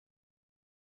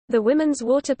The women's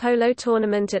water polo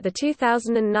tournament at the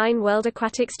 2009 World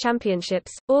Aquatics Championships,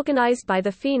 organized by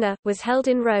the FINA, was held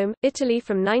in Rome, Italy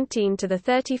from 19 to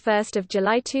 31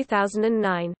 July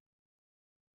 2009.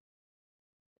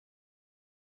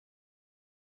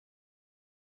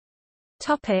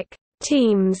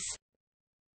 Teams.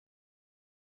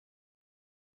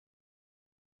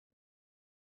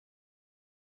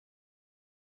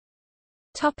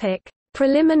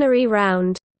 Preliminary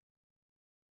round.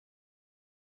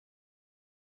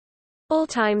 All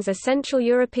times are Central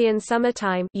European Summer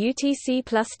Time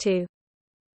 (UTC+2).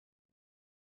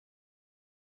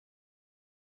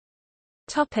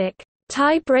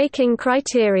 Tie-breaking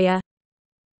criteria.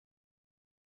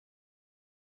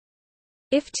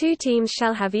 If two teams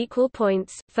shall have equal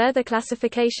points, further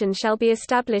classification shall be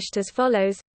established as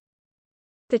follows.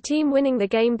 The team winning the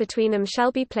game between them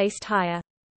shall be placed higher.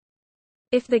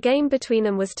 If the game between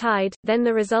them was tied, then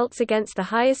the results against the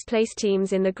highest-placed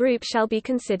teams in the group shall be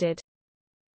considered.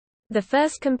 The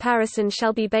first comparison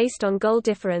shall be based on goal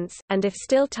difference, and if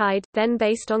still tied, then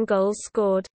based on goals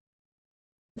scored.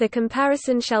 The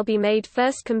comparison shall be made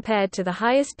first compared to the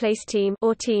highest-placed team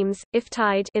or teams, if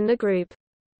tied, in the group.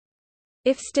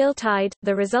 If still tied,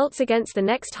 the results against the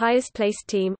next highest-placed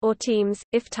team or teams,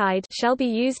 if tied, shall be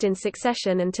used in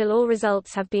succession until all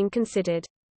results have been considered.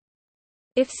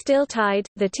 If still tied,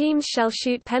 the teams shall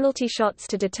shoot penalty shots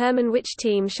to determine which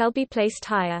team shall be placed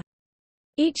higher.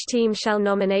 Each team shall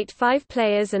nominate 5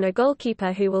 players and a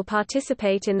goalkeeper who will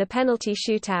participate in the penalty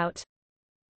shootout.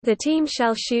 The team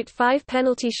shall shoot 5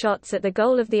 penalty shots at the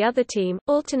goal of the other team,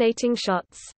 alternating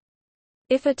shots.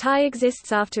 If a tie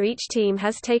exists after each team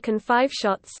has taken 5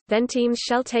 shots, then teams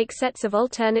shall take sets of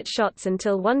alternate shots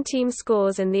until one team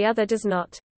scores and the other does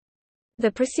not. The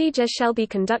procedure shall be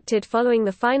conducted following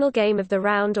the final game of the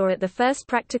round or at the first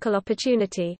practical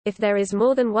opportunity. If there is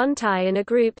more than one tie in a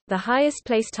group, the highest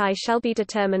placed tie shall be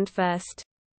determined first.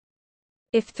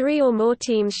 If 3 or more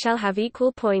teams shall have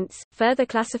equal points, further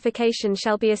classification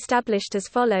shall be established as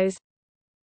follows.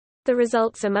 The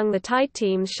results among the tied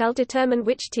teams shall determine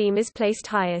which team is placed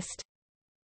highest.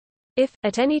 If,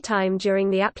 at any time during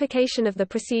the application of the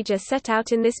procedure set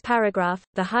out in this paragraph,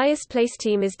 the highest-placed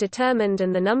team is determined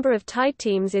and the number of tied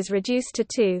teams is reduced to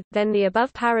 2, then the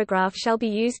above paragraph shall be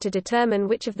used to determine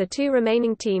which of the 2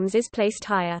 remaining teams is placed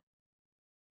higher.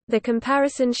 The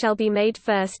comparison shall be made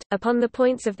first, upon the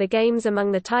points of the games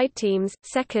among the tied teams,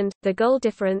 second, the goal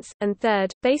difference, and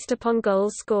third, based upon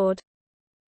goals scored.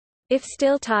 If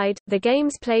still tied, the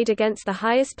games played against the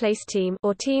highest-placed team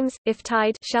or teams, if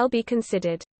tied, shall be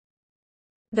considered.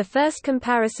 The first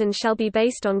comparison shall be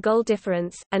based on goal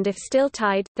difference, and if still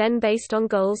tied, then based on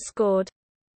goals scored.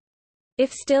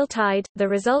 If still tied, the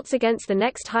results against the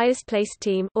next highest-placed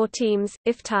team or teams,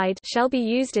 if tied, shall be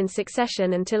used in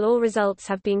succession until all results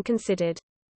have been considered.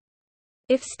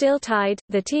 If still tied,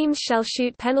 the teams shall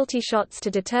shoot penalty shots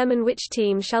to determine which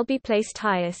team shall be placed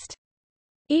highest.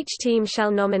 Each team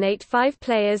shall nominate 5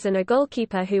 players and a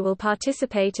goalkeeper who will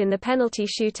participate in the penalty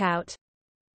shootout.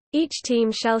 Each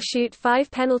team shall shoot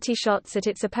 5 penalty shots at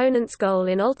its opponent's goal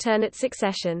in alternate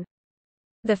succession.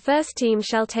 The first team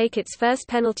shall take its first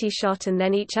penalty shot and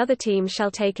then each other team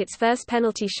shall take its first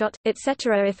penalty shot,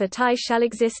 etc. If a tie shall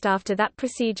exist after that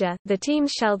procedure, the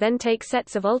teams shall then take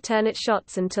sets of alternate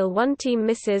shots until one team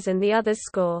misses and the others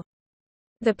score.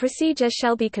 The procedure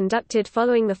shall be conducted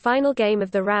following the final game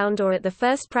of the round or at the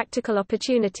first practical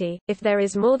opportunity. If there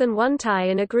is more than one tie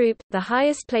in a group, the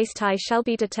highest placed tie shall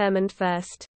be determined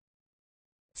first.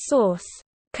 Source: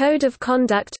 Code of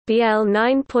Conduct, BL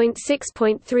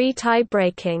 9.6.3 Tie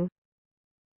breaking.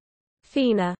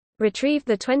 FINA. Retrieved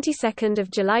the 22nd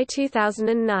of July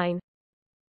 2009.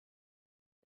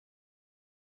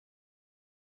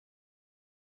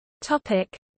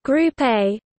 Topic: Group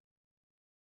A.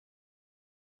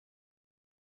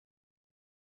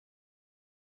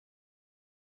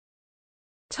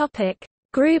 Topic: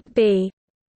 Group B.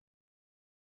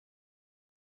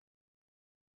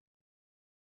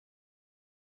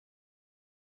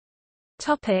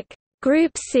 Topic: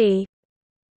 Group C.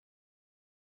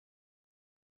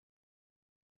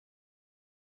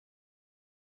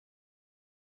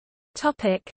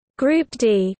 Topic: Group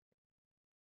D.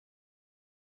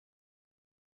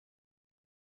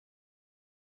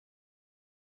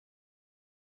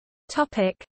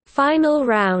 Topic: Final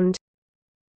round.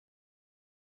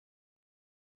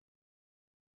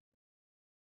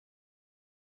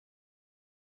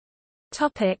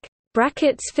 Topic: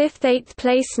 Brackets 5th 8th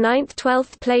place 9th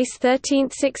 12th place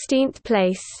 13th 16th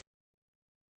place.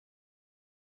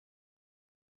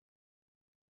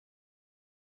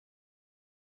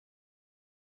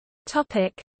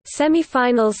 Topic: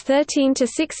 Semifinals 13 to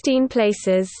 16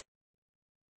 places.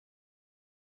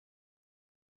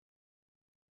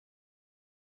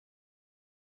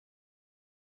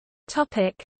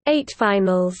 Topic: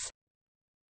 Eightfinals.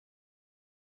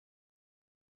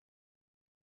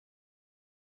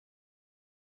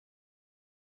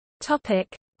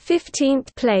 Topic: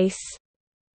 15th place.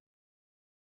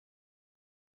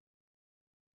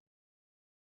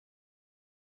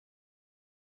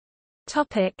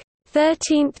 Topic: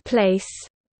 13th place.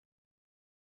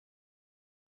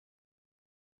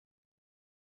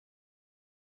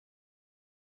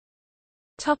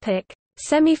 Topic: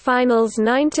 Semifinals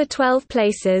 9 to 12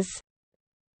 places.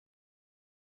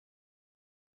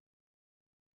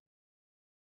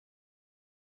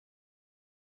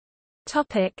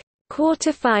 Topic: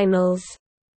 Quarterfinals.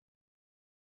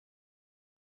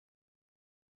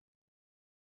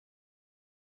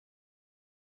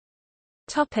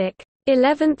 Topic: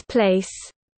 11th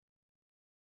place.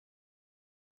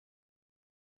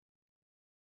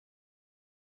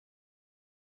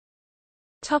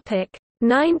 Topic: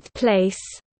 9th place.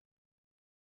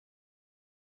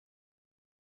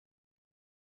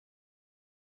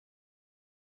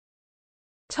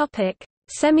 Topic: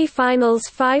 Semifinals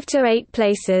 5 to 8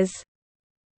 places.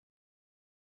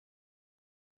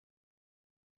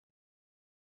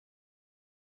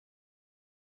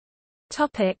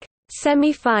 Topic: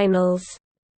 Semifinals.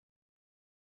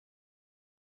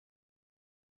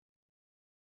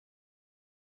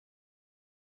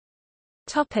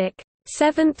 Topic: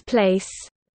 7th place.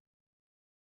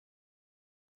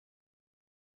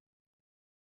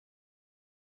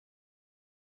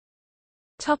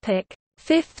 Topic: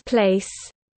 5th place.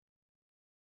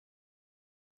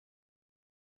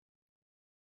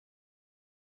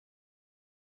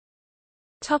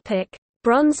 Topic: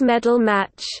 Bronze medal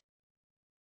match.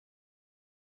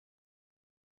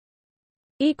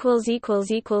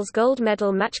 Gold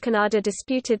medal match. Canada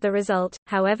disputed the result,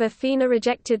 however FINA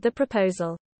rejected the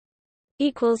proposal.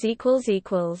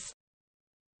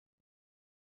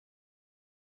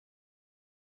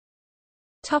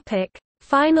 Topic: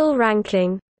 Final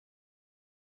ranking.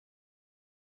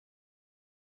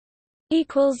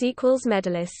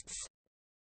 Medalists.